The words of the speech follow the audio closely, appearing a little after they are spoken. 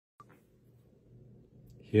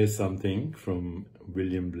Here's something from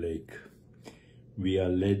William Blake. We are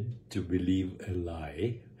led to believe a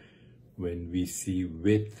lie when we see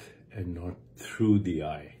with and not through the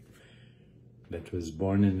eye. That was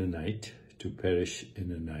born in a night, to perish in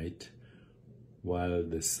a night, while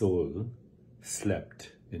the soul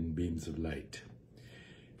slept in beams of light.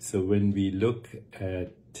 So when we look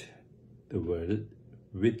at the world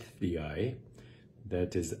with the eye,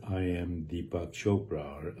 that is, I am Deepak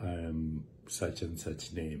Chopra, or I am such and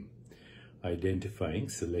such name, identifying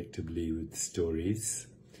selectively with stories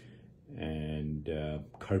and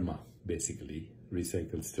karma, basically,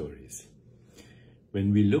 recycled stories.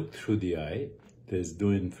 When we look through the eye, there's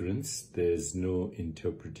no inference, there's no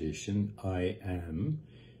interpretation. I am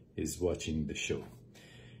is watching the show.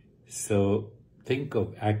 So think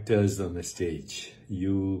of actors on a stage.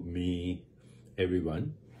 You, me,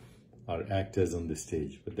 everyone are actors on the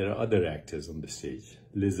stage, but there are other actors on the stage.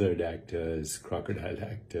 Lizard actors, crocodile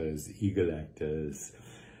actors, eagle actors,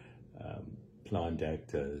 plant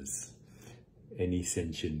actors, any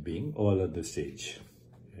sentient being, all on the stage.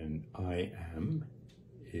 And I am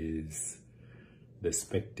is the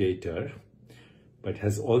spectator, but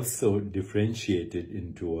has also differentiated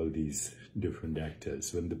into all these different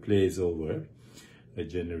actors. When the play is over, a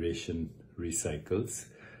generation recycles,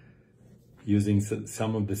 using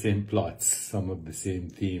some of the same plots, some of the same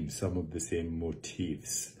themes, some of the same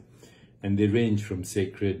motifs. And they range from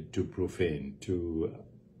sacred to profane,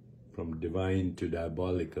 from divine to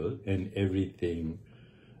diabolical, and everything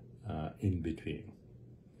in between.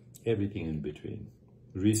 Everything in between.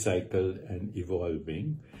 Recycled and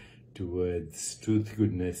evolving towards truth,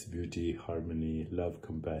 goodness, beauty, harmony, love,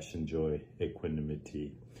 compassion, joy,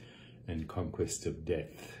 equanimity, and conquest of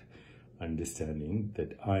death. Understanding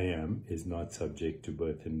that I am is not subject to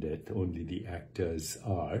birth and death, only the actors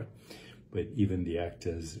are, but even the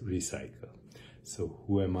actors recycle. So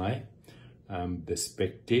who am I? I'm the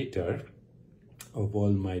spectator of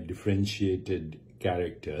all my differentiated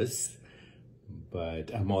characters,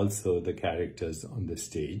 but I'm also the characters on the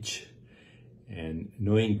stage. And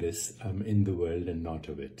knowing this, I'm in the world and not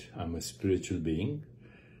of it. I'm a spiritual being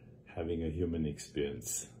having a human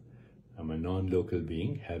experience. I'm a non-local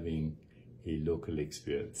being having a local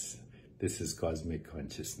experience. This is cosmic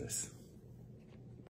consciousness.